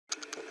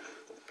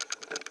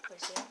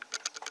see it?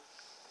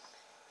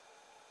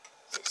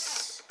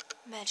 This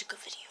magical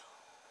video.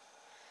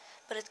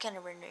 But it's kind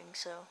of rendering,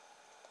 so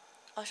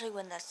I'll show you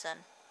when that's done.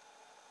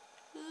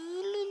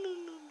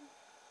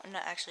 I'm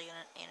not actually going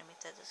to animate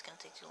that. That's going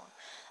to take too long.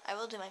 I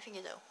will do my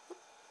finger, though. Oop.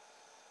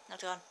 No,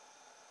 it's gone.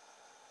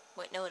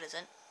 Wait, no it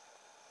isn't.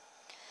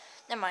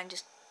 Never mind,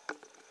 just...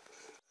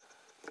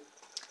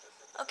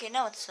 Okay,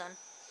 now it's done.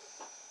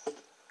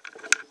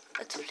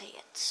 Let's play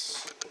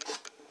it.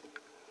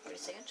 Wait a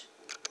second.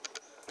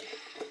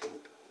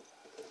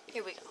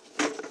 Here we go.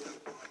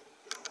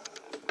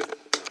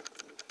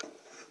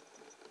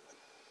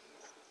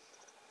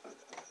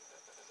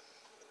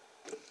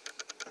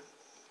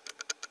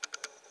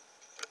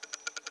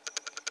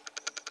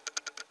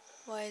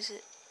 Why is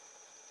it...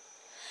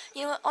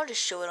 You know what, I'll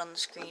just show it on the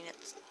screen. It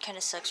kind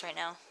of sucks right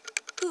now.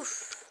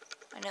 Poof.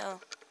 I know.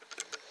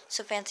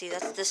 So fancy,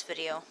 that's this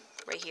video.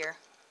 Right here.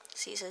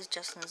 See, it says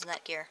Justin's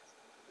Netgear.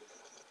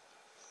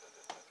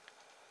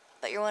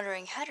 But you're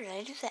wondering, how did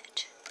I do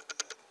that?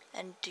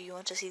 And do you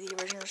want to see the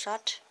original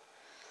shot?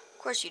 Of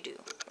course you do.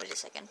 Wait a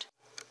second.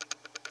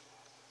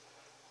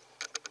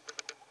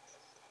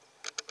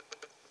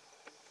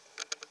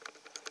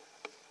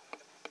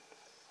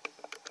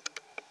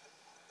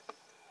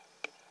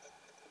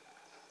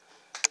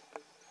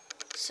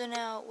 So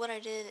now, what I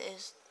did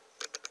is...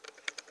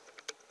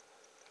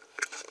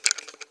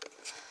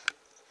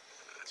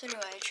 So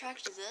anyway, I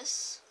tracked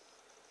this.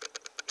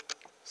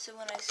 So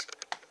when I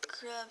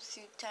scrub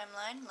through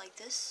timeline like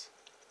this,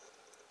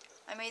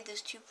 I made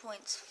those 2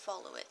 points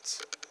follow it.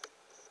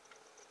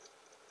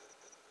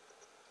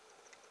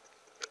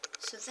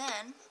 So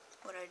then,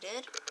 what I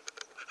did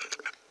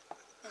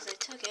is I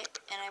took it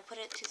and I put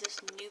it to this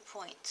new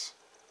point.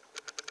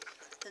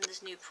 Then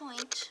this new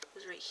point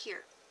was right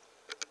here.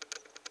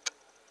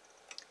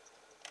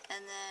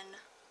 And then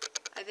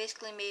I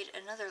basically made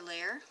another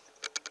layer,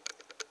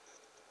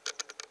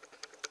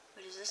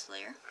 which is this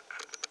layer.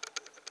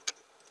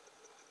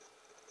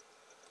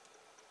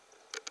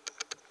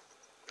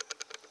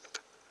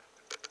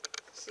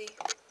 See?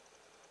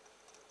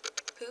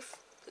 Poof,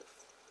 poof.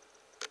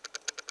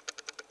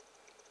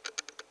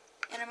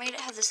 And I made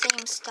it have the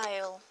same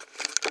style.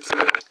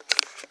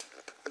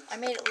 I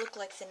made it look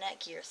like the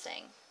Netgear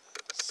thing,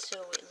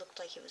 so it looked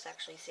like it was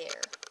actually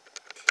there.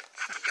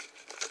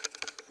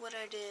 What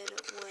I did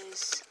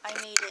was I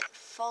made it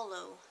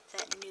follow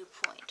that new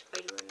point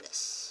by doing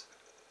this.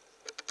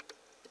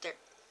 Right there.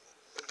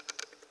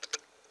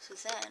 So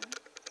then,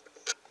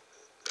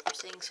 I'm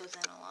saying so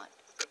then a lot,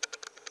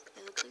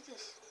 it looks like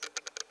this.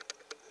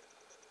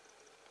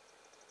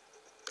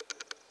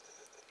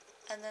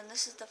 And then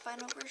this is the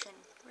final version,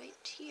 right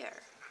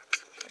here.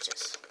 Watch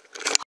this.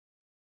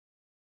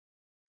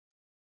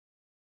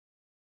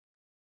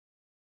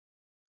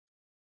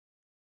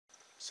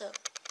 So,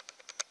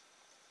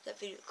 that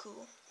video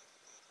cool?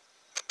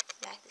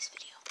 Like this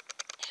video.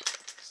 Yeah,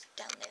 it's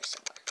down there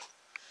somewhere.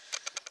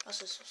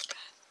 Also subscribe.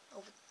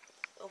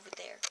 Over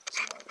there.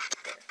 Somewhere over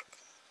there.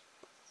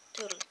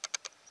 Totally.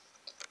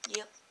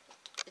 Yep.